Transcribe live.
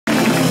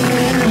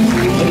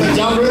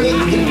Y'all ready?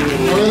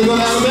 Y'all ready to go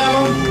to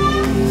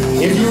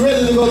Alabama? If you're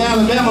ready to go to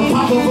Alabama,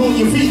 pop up on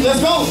your feet.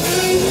 Let's go.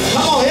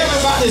 Come on,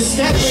 everybody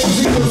stand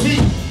to your feet.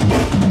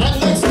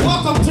 And let's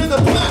welcome to the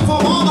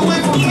platform all the way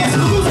from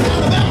Tuscaloosa,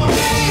 Alabama.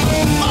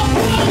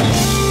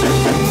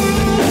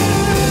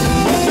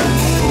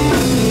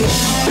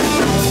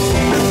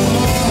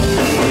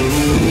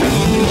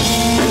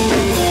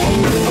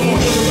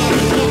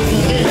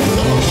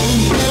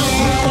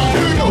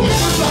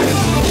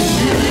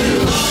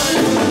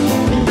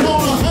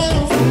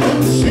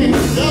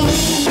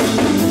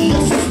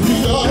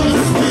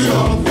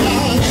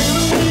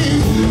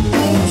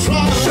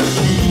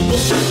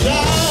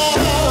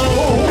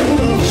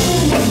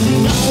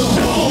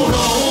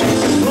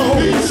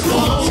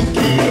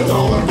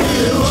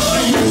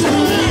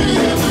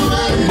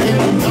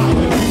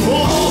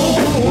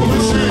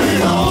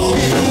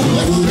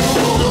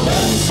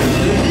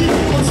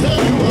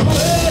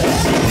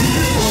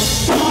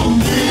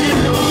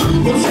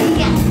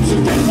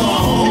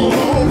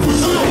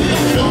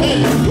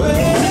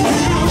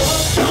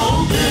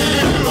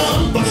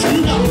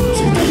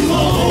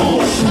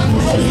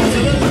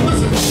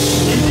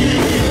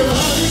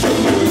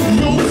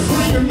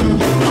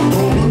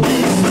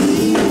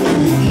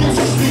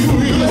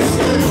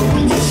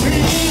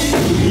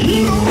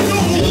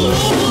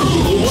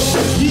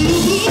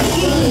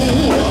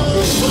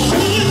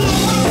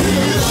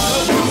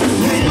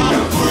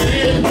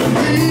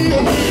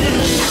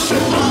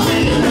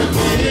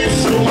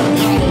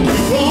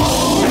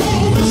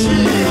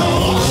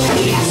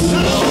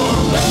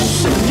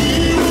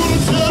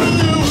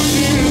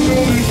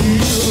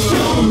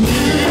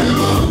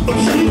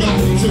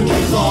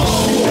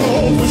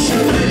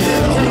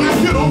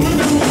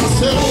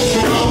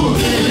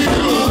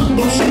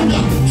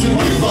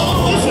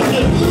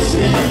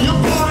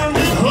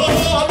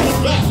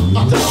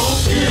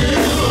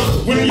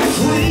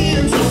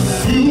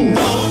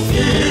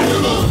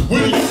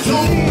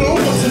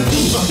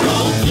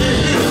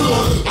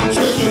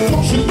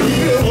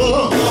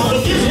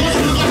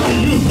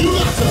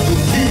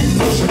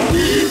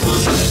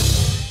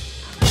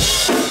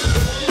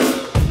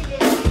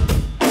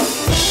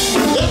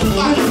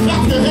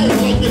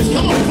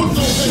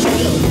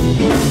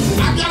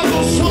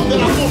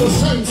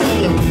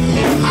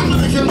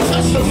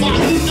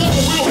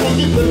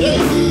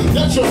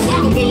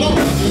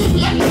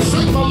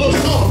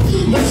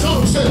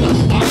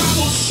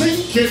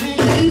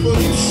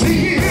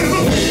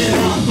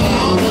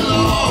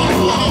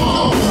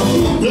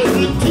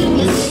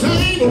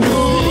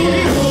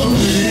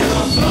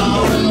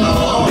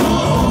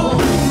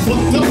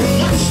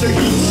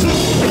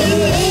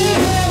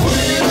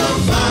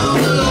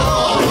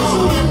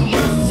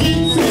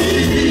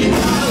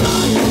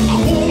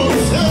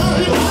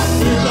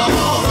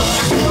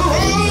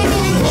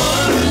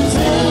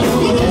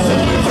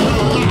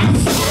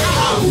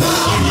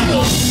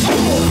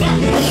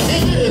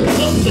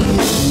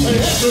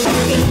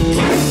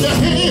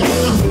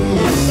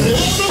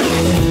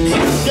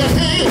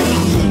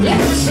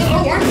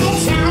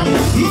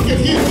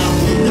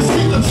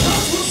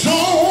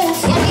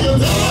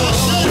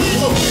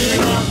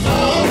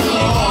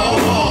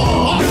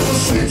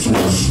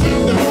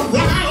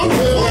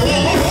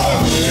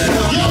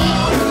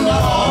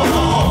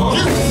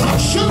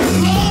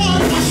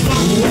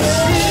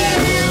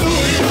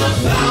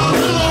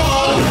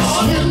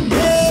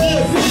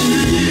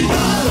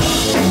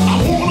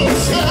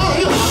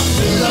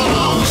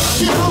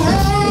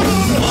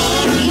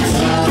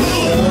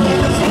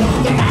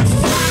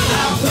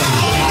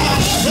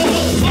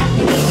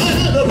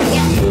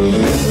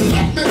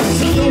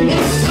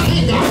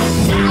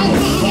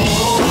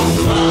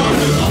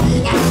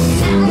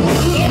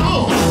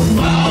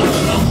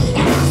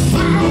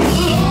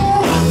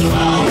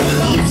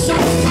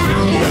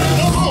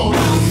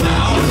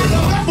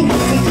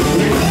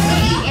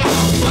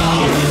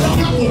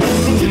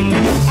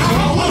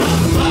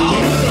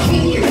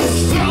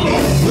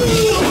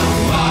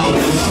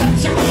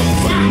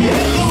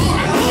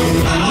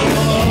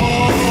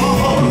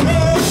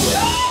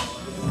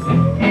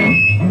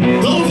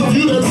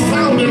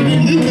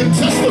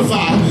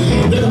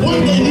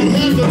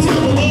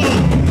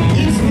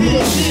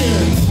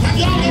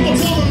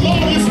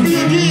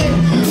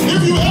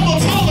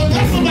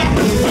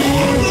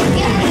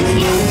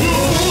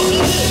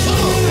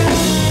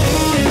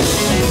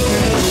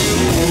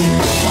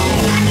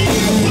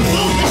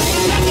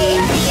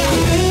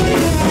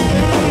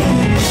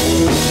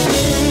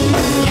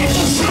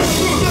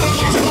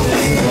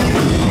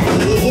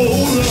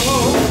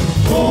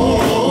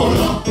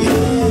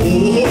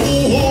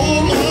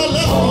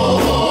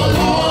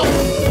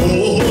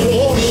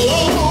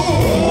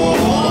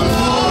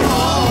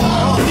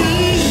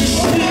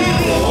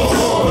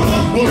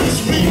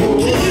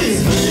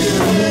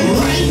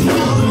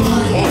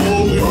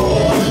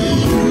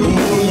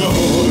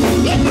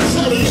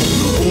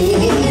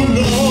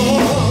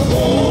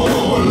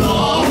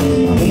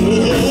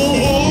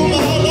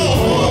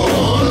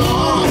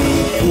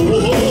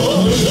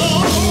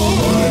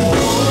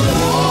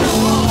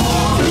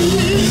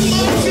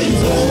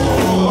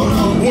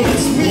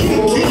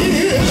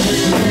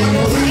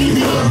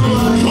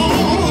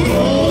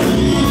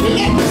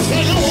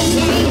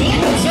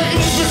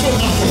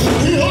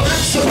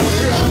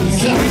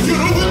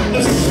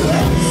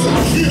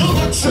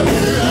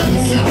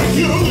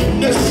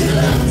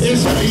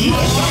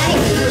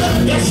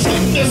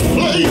 this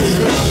place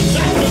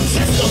that can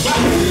testify.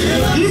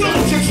 You know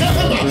what you're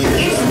telling about.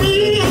 It's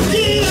me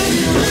again,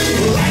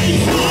 right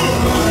here.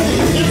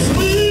 It's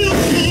me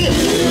again.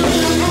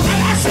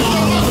 Right, I saw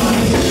it.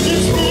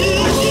 It's me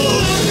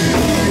again,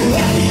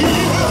 right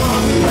here.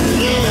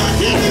 Yeah,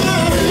 right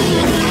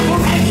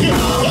here.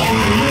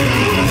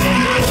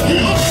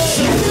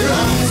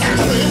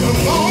 After in the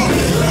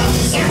morning,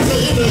 after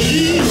in the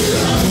evening,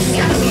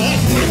 after at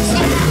night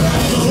time,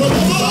 when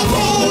the Lord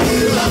goes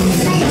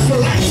the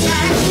right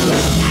time,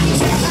 I'm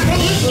just how to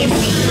listen.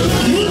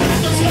 You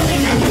have to tell me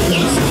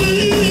it's me.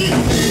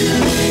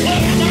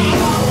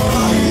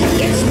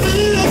 It's me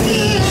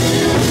again. It's me again.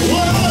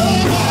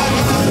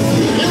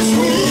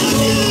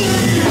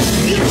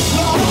 It's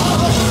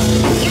Lord.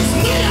 It's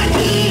me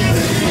again.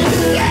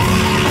 Right here.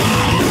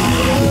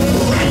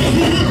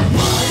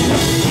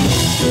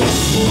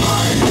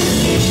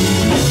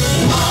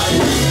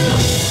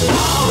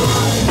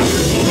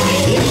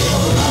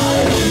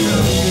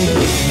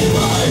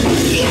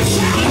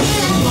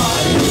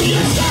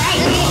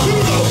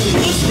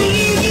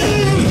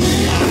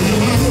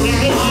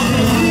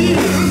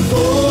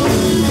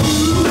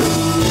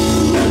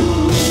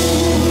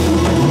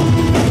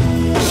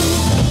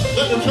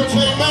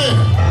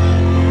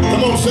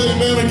 Say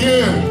amen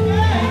again.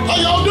 How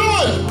y'all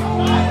doing?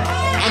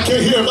 I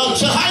can't hear about it.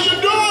 Say, how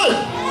you doing?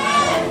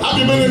 Have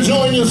you been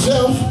enjoying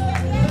yourself?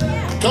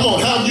 Come on,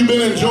 have you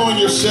been enjoying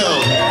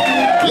yourself?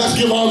 Let's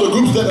give all the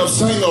groups that have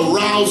sang a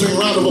rousing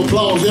round of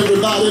applause,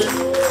 everybody.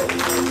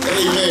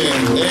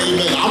 Amen.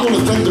 Amen. I want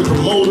to thank the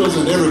promoters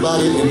and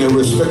everybody in their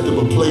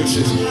respectable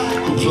places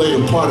who played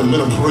a part in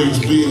Men of Praise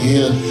being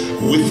here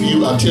with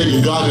you. I tell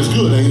you, God is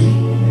good, ain't he?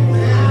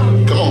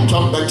 Come on,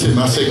 talk back to him.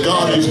 I say,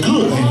 God is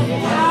good, ain't he?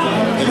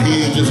 And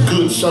he ain't just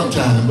good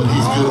sometimes, but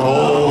he's good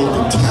all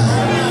the time.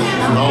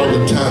 And all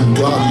the time,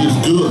 God is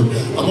good.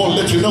 I want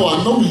to let you know,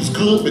 I know he's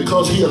good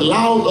because he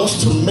allowed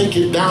us to make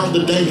it down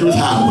the dangerous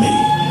highway.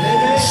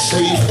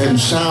 Safe and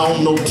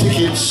sound, no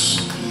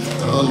tickets,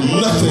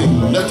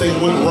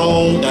 nothing went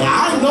wrong. And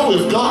I know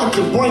if God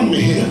could bring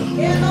me here,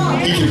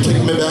 he can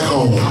take me back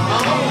home.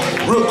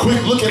 Real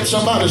quick, look at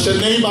somebody and say,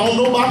 neighbor, I don't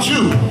know about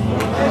you,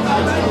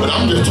 but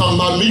I'm just talking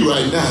about me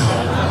right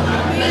now.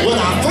 When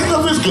I think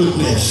of his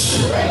goodness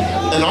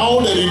and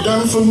all that he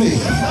done for me,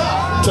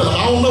 tell him,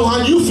 I don't know how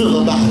you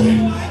feel about it,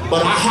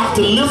 but I have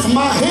to lift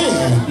my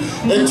hand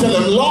and tell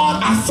him, Lord,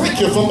 I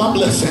thank you for my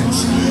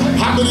blessings.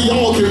 How many of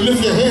y'all can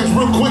lift your hands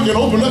real quick and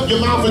open up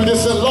your mouth and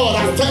just say, Lord,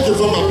 I thank you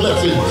for my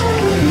blessings?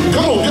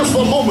 Come on, just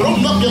for a moment,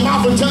 open up your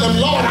mouth and tell him,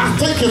 Lord, I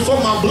thank you for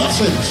my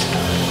blessings.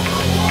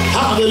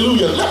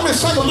 Hallelujah. Let me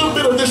sing a little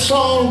bit of this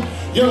song.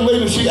 Young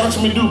lady, she asked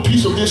me to do a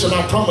piece of this, and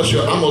I promise you,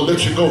 I'm going to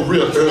let you go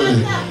real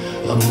early.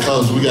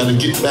 Because we got to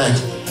get back.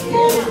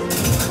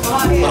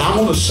 But I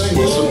want to sing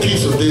just a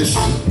piece of this.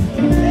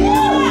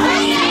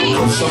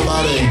 Because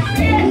somebody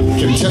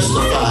can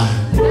testify.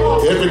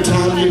 Every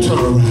time you turn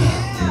around,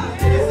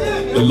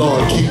 the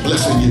Lord keep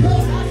blessing you.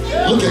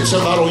 Look at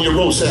somebody on your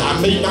road, say, I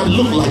may not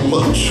look like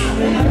much,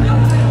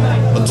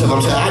 but tell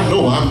them, say, I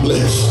know I'm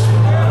blessed.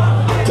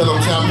 Tell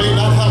them, say, I may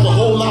not have a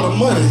whole lot of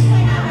money,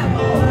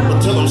 but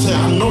tell them, say,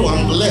 I know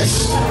I'm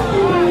blessed.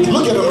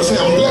 Look at them and say,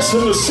 I'm blessed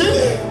in the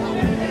city.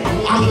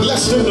 I'm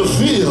blessed in the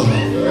field.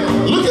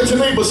 Look at your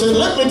neighbor and say,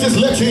 let me just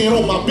let you in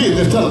on my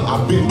business. Tell him,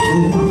 I've been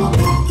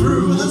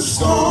through the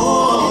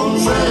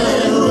storms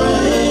and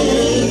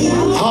rain,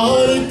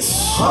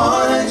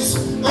 heartaches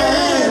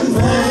and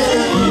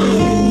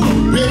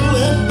pain, been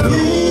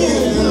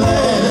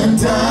let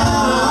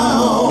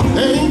down,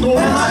 ain't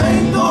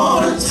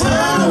gonna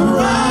turn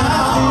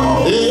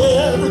around.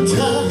 Every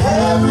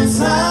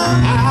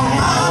time I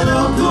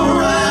look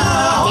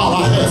around,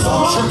 I had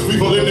some church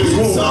people in this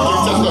room.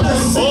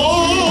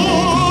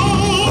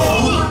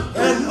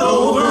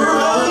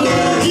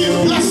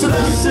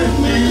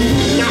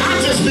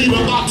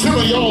 About 10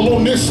 of y'all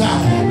on this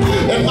side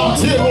and about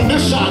 10 on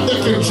this side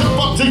that can jump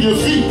up to your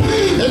feet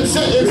and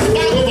say, in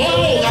spite of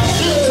all I've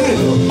been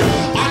through,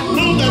 I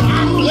know that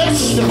I'm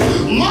blessed.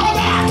 Mother,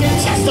 I can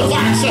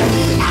testify and say,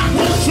 I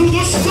went through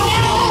the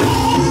storm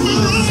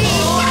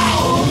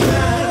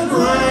and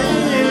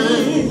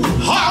rain,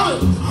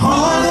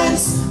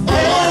 heartaches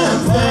and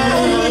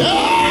pain,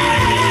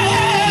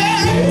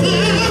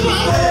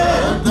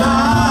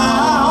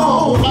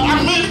 but I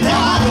made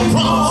God a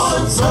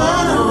promise.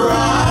 Turn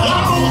around.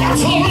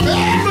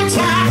 Every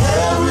time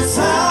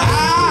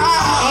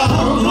I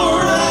look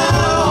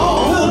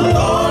around, the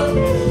Lord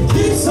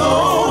keeps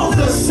on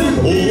blessing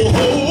me.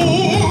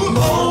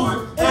 Over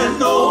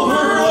and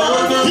over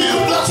again,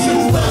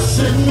 He's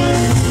blessing me.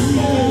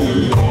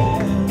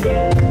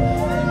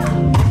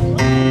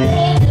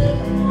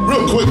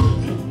 Real quick,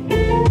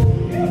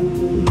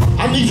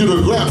 I need you to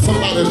grab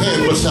somebody's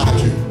hand beside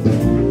you.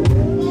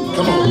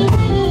 Come on.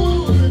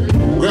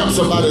 Grab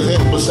somebody's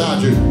hand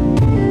beside you.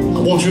 I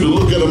want you to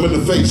look at them in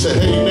the face, say,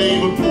 hey,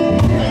 neighbor.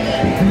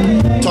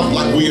 Talk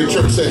like we in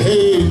church, say,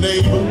 hey,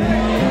 neighbor.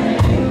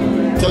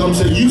 Tell them,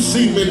 say, you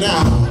see me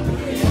now.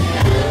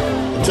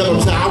 Tell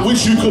them, say, I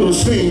wish you could have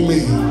seen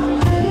me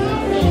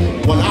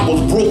when I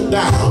was broke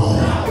down.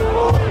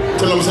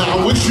 Tell them, say,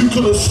 I wish you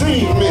could have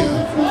seen me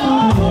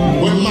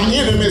when my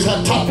enemies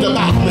had talked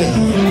about me.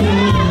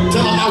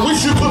 Tell them, I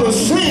wish you could have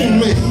seen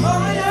me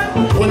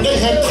when they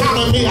had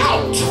counted me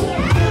out.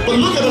 But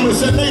look at them and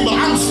say, neighbor,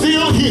 I'm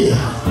still here.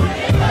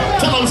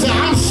 Tell them, say,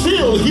 I'm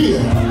still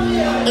here.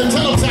 And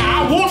tell them, say,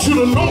 I want you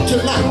to know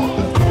tonight,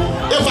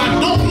 if I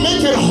don't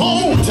make it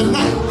home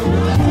tonight,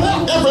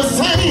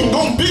 everything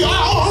gonna be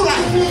all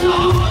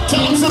right.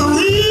 Tell them, say, the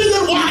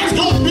reason why it's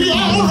gonna be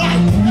all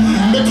right,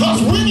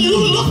 because when you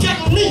look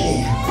at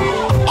me,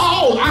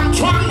 all I'm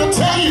trying to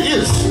tell you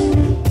is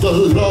the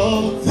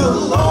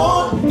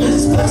Lord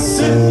is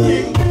blessing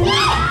me.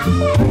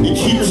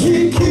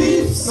 He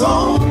keeps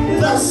on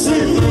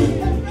blessing me.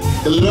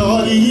 The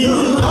Lord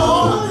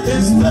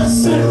is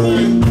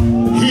blessing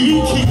me.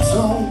 He keeps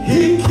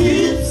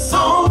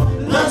on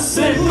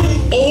blessing me.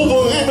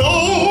 Over and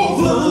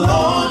over. The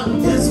Lord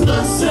is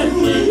blessing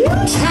me.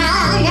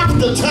 Time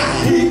after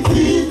time. He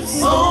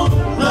keeps on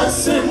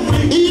blessing me.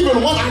 Even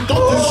when I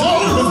don't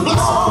deserve His blessing. The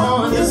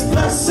Lord is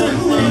blessing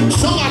me.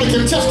 Somebody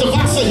can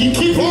testify, say He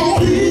keeps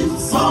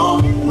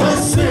on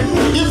blessing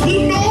me. If you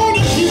know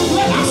that He's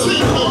blessed, I see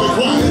you baby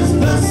crying.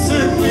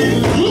 Blessing me.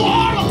 You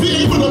ought to be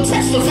able to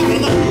testify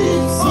tonight.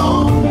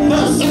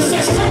 It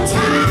says sometimes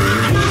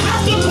I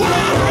have to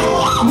cry.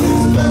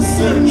 He's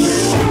blessing me.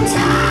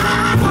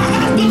 Sometimes I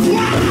have to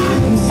cry.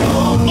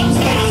 But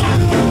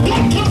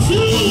don't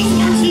confuse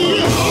my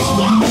tears. He's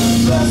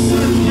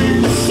blessing me.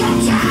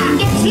 Sometimes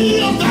the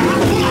tears that I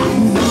cry,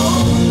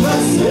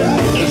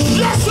 it's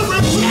just a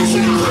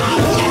reflection of how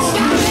blessed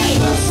I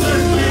am.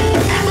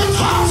 And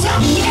because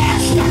I'm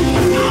blessed, I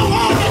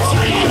want to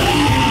tell you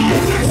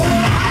every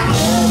time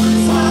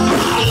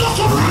I look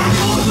around,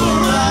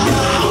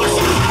 I wish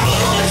I had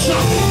a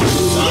picture.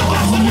 Look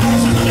at somebody.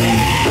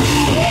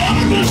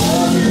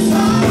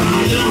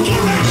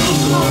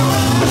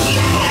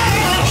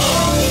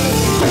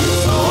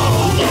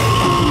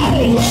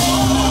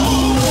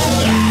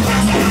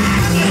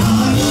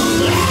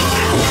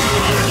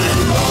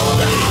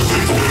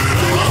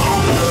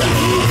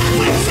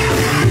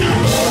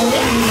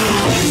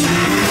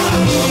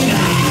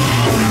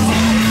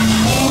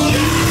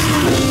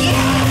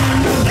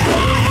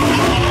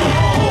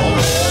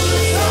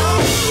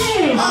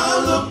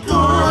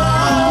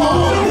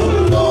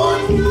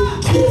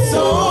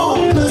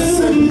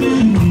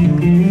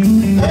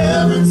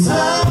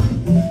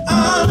 I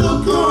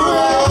look around.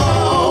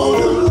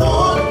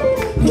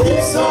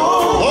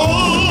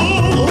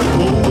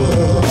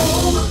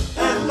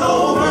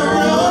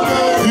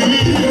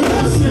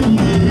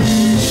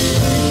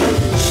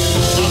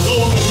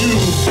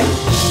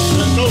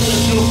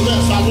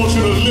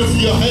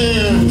 Your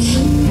hands,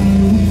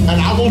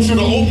 and I want you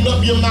to open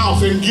up your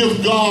mouth and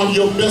give God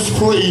your best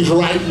praise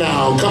right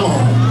now. Come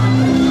on.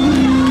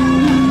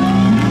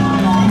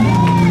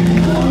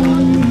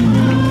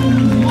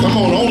 Come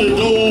on, only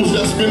those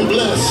that's been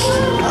blessed.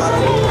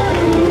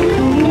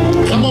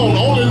 Come on,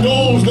 only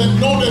those that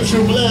know that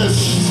you're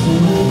blessed.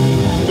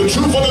 The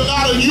truth of the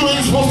matter, you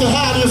ain't supposed to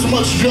have this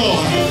much joy.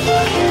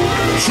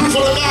 Truth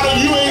of the matter,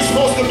 you ain't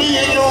supposed to be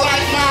in your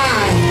right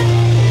mind.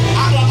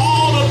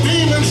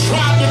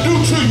 Tried to do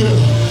to you,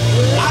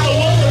 out of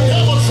what the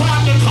devil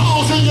tried to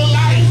cause in your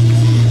life,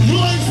 you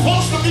ain't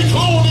supposed to be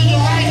clothed in your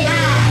right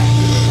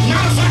mind.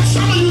 Matter of fact,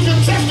 some of you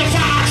can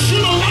testify, I should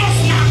have lost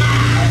my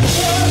mind,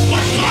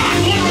 but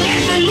God wouldn't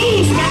let me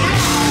lose my mind,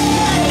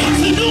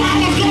 because He knew I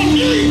was going to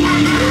need my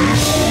mind.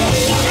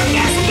 But the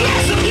next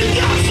blessing He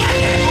got for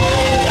me.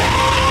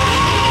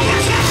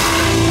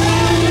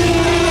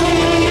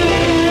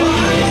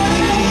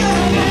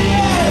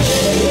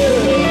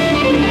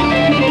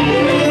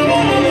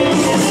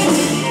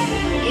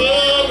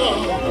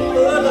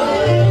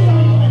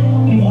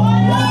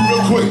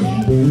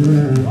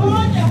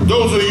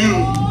 Those of you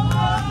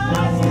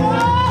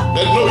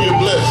that know you're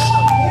blessed,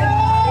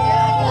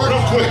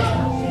 real quick,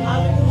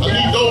 I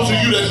need those of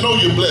you that know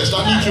you're blessed, I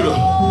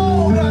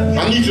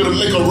need you to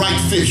make a right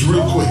fist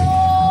real quick.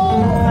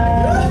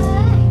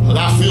 And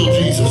I feel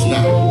Jesus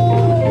now.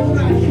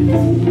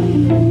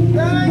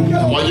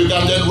 And while you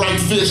got that right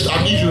fist,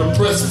 I need you to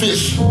press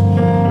fist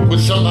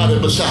with somebody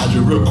beside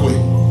you real quick.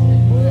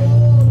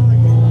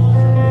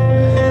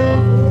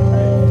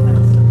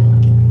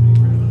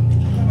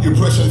 You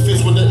pressing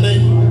fist with that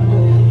neighbor?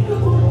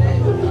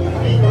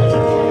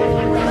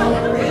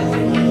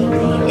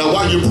 Now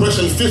while you're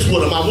pressing fist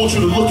with him, I want you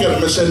to look at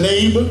him and say,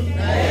 neighbor,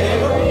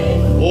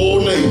 oh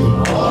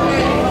neighbor.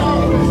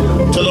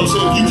 Tell him,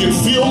 say, you can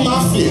feel my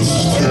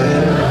fist.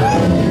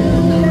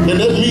 And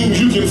that means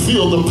you can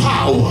feel the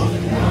power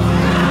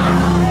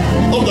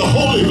of the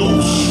Holy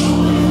Ghost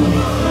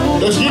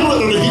that's getting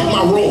ready to hit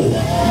my roll.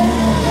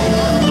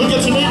 Look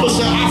at your neighbor and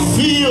say, I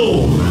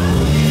feel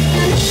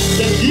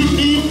that you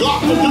need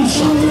God to do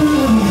something.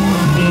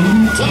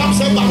 Tell him,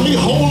 say, by me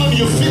holding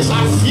your fist,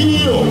 I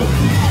feel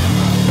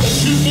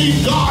that you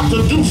need God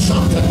to do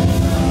something.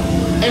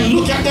 And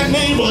look at that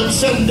neighbor and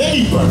say,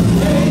 neighbor,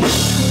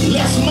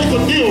 let's make a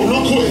deal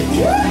real quick.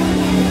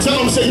 Tell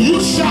him, say,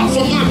 you shout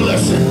for my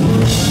blessing.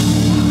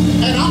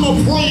 and I'm going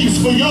to praise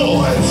for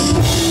yours.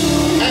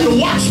 And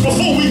watch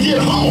before we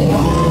get home.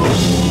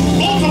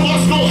 Both of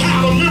us know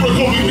how the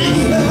miracle we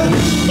need.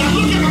 Now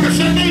look at him and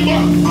say, neighbor,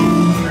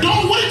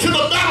 don't wait till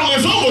the battle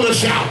is over to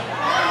shout.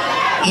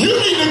 You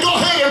need to go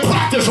ahead and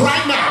practice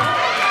right now.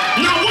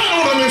 Now wait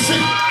on him and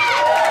see.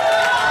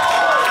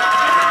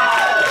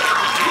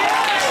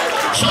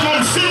 Some of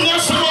them sing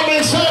that, some of them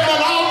ain't saying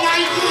that all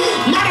night.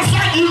 Matter of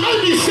fact, you may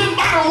be sitting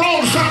by the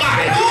road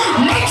somebody.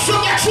 Make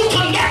sure that you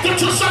connected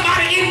to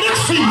somebody in this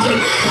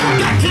season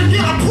that can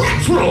get a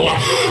breakthrough.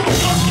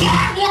 Because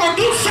God want to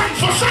do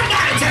something for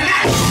somebody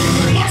tonight.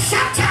 But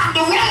sometimes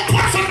the wrong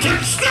person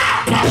can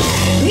stop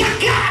what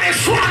God is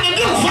trying to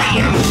do for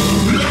you.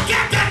 Look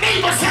at the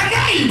neighbor, say,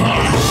 neighbor,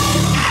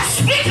 I'm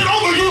speaking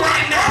over you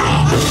right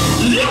now.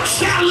 You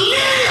shall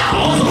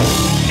live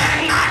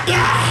and not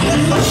die.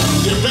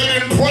 If they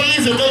didn't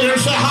praise, if they didn't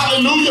say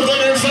hallelujah, if they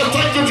didn't say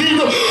thank you,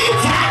 Jesus,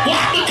 why?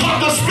 Because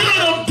the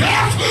spirit of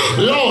death,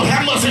 Lord,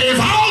 have mercy, is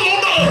all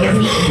on earth.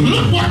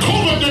 Look what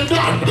COVID has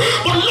done.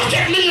 But look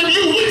at me and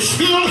you, we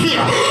still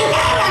here.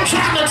 All I'm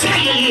trying to tell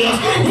you is,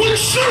 we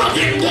should have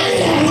been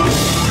there.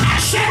 I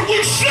said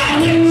we should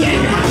have been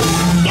there.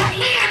 But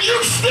man, you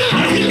still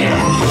here.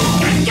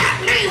 And that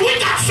means we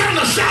got something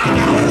to shout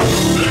about.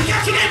 Look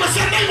at your neighbor,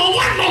 say, neighbor,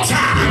 one more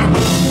time.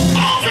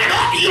 Open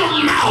up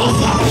your mouth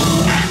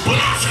and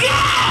bless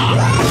God.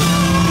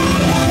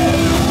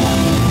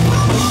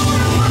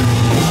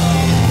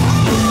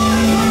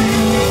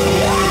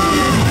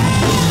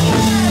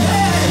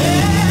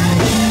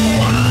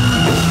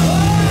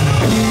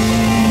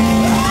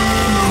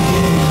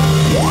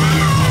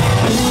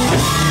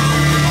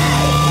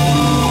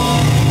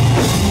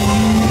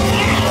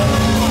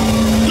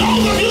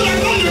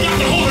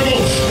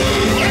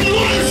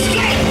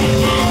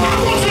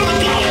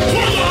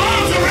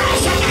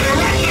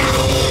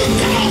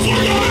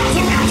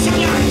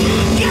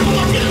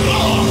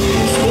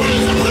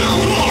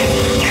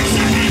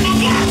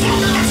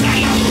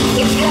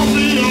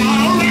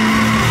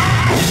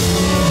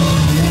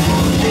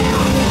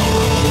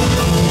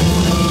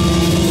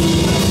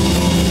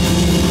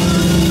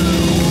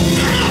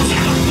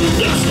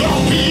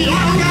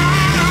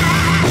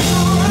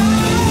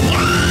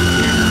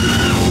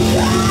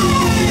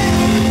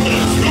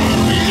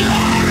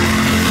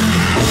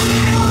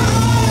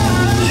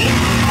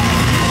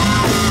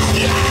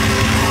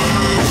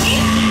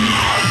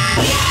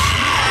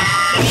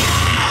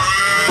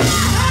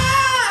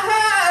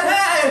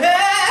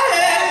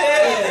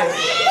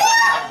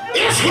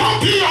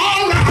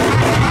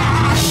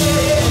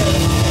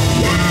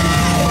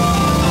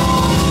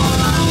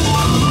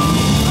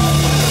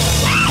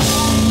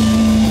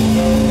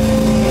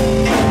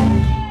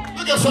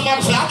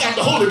 Somebody say, I got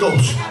the Holy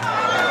Ghost.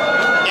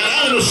 And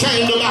I ain't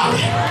ashamed about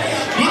it.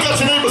 Look at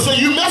your neighbor and say,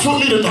 you mess with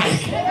me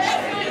tonight,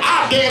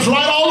 I'll dance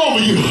right all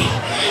over you.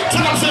 Tell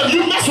them, say, if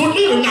you mess with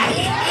me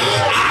tonight,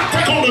 I'll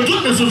take on the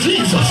goodness of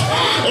Jesus.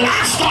 And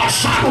I'll start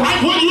shouting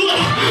right where you at.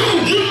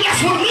 You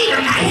mess with me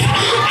tonight,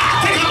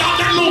 I'll think about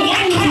that little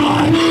white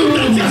car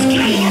that just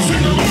gave us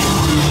in the mail.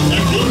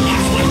 And you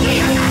mess with me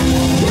tonight.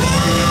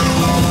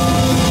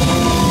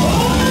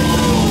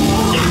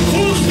 Got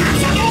food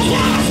stamps and no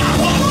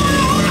qualifiers.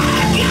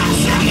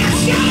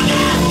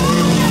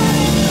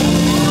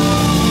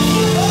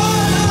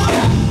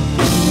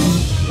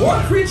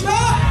 What preacher?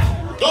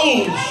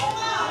 Those.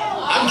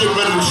 I'm getting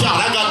ready to shout.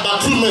 I got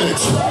about 2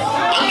 minutes.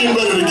 I'm getting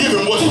ready to give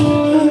him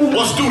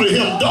what's due to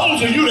him.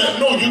 Those of you that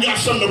know you got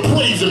something to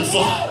praise him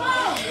for,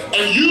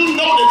 and you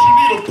know that you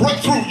need a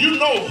breakthrough, you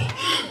know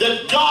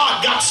that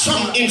God got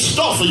something in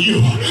store for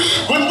you.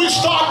 When we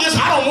start this,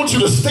 I don't want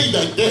you to stay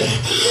back there.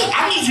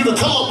 I need you to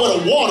come up where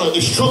the water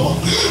is trouble,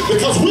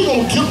 because we're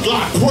going to give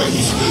God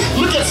praise.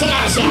 Look at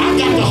somebody and say, I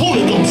got the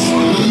Holy Ghost,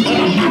 and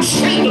I'm not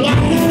ashamed about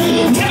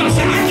it. Tell them,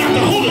 say, I got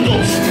the Holy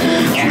Ghost,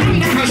 and I'm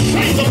not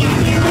ashamed about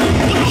it.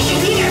 Those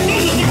of you that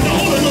know you got the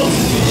Holy Ghost,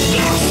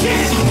 don't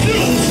stand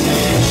confused.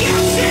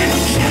 Don't stand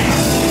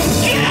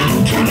confused. Get out,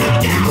 come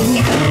on down.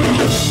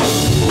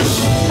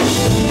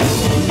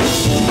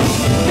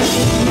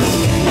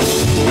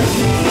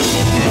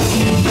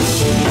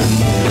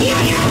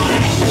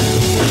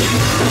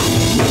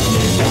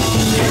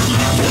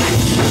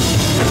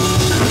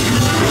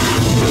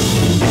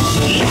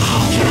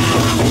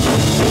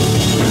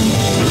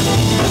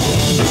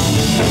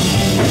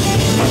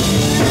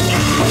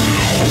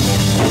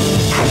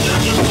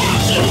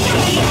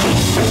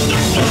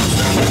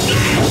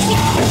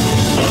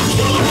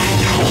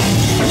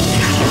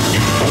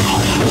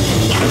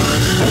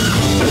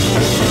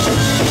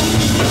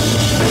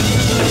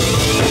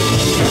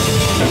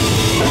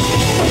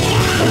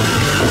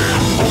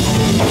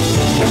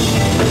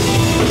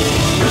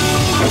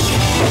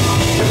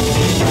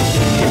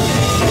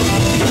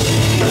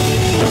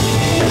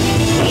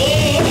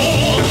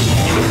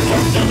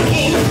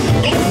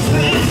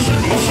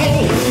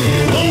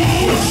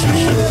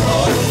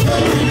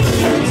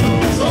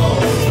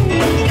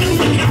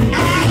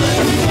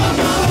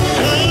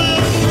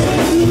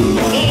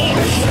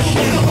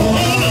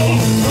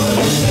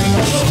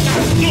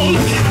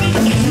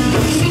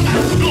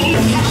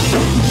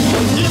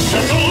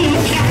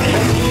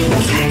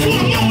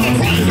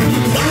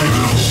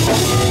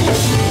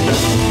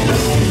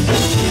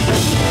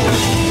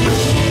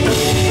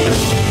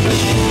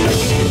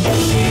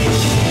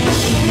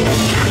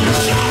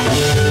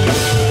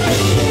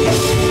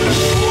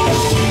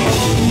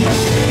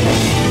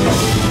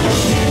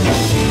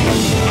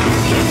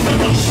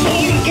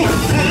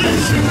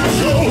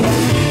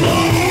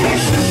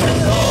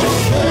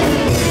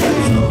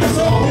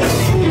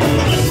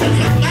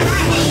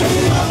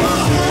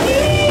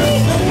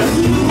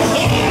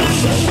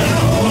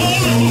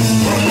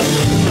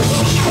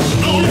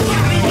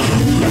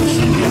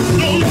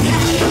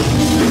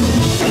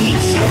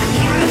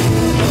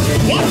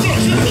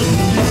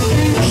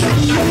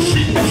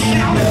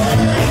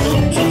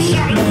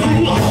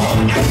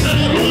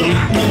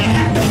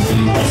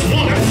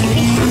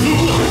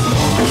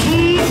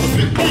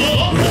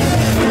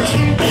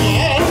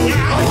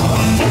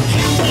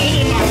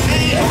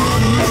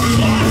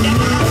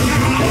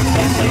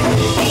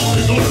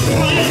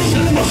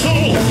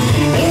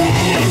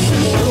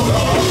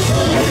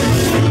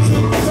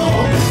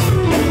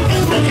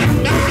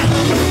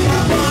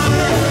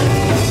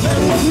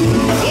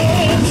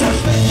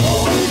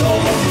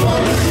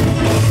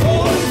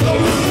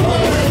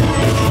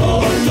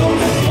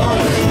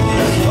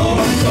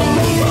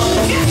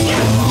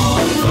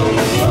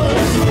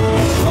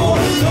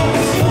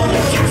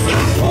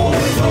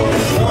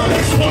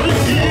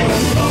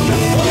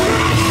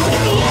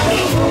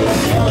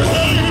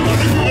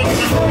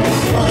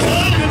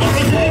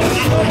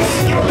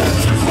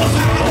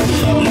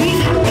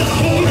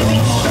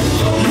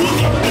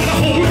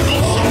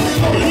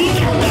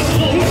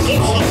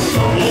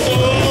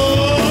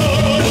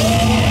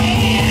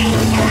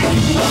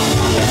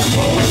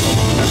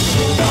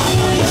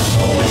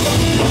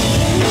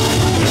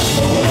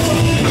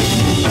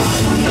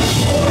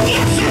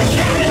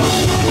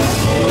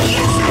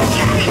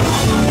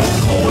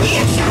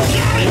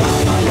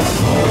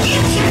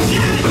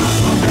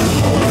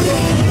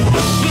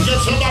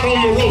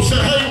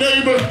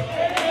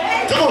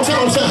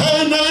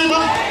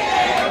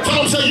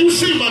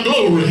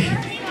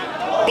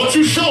 But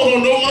you sure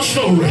don't know my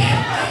story.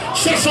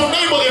 Say, so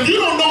neighbor, if you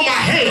don't know my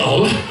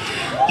hell,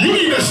 you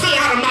need to stay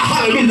out of my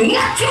hallelujah.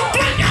 What you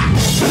think?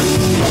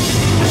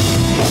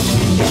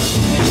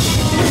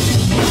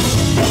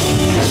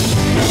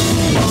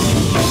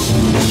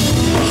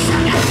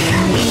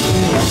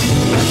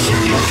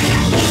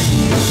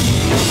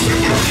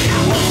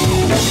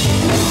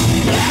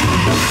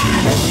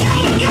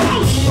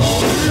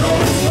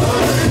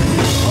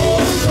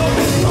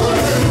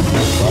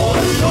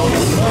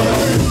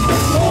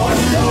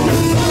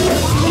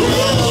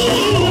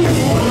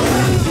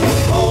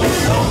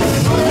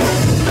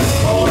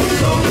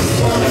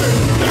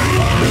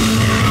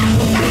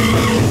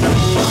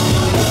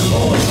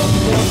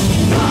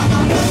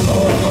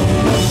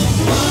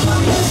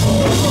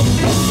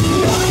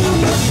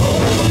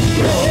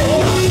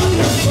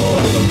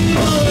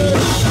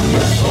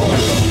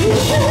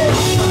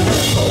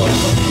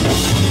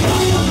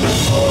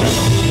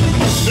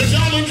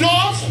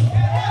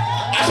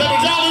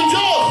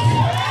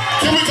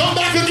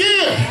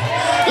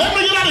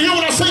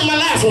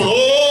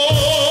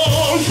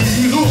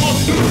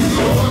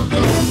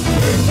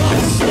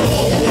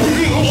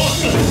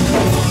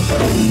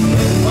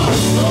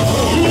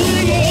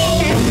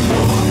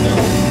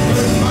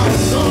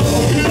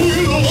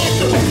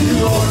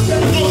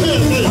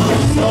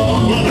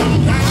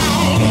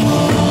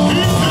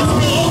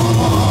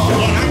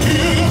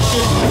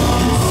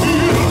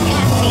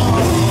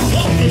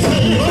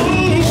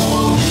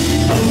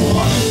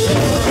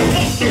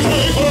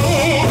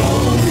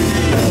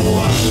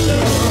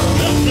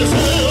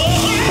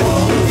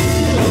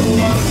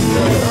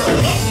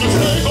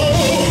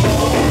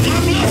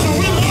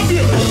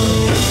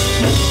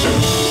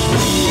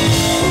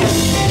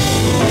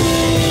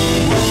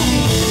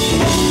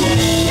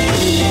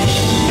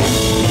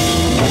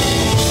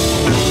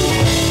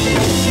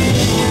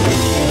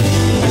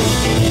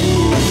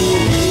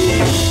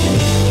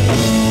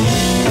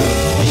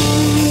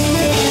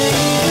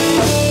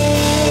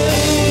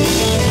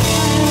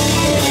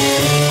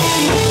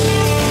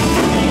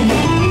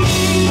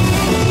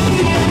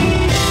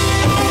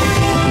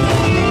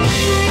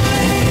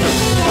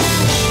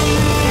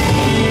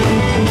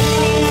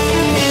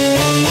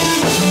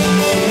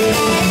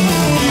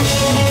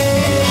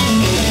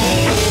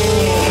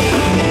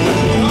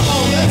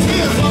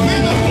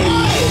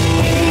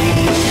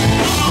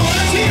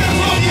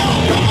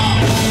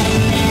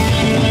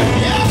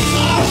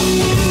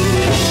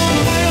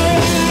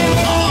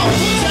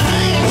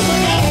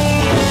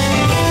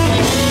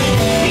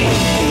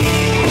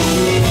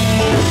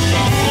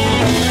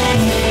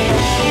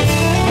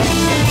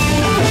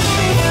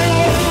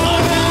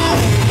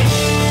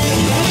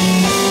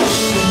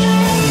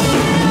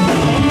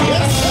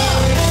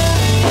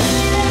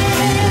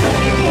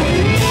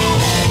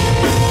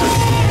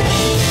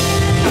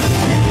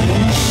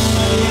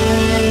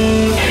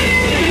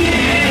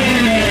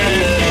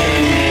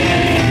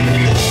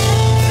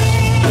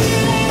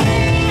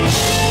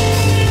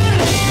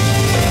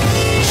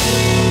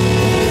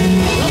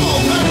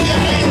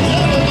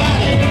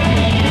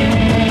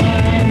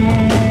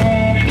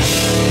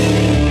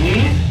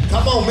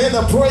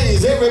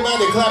 Praise,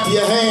 everybody clap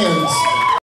your hands.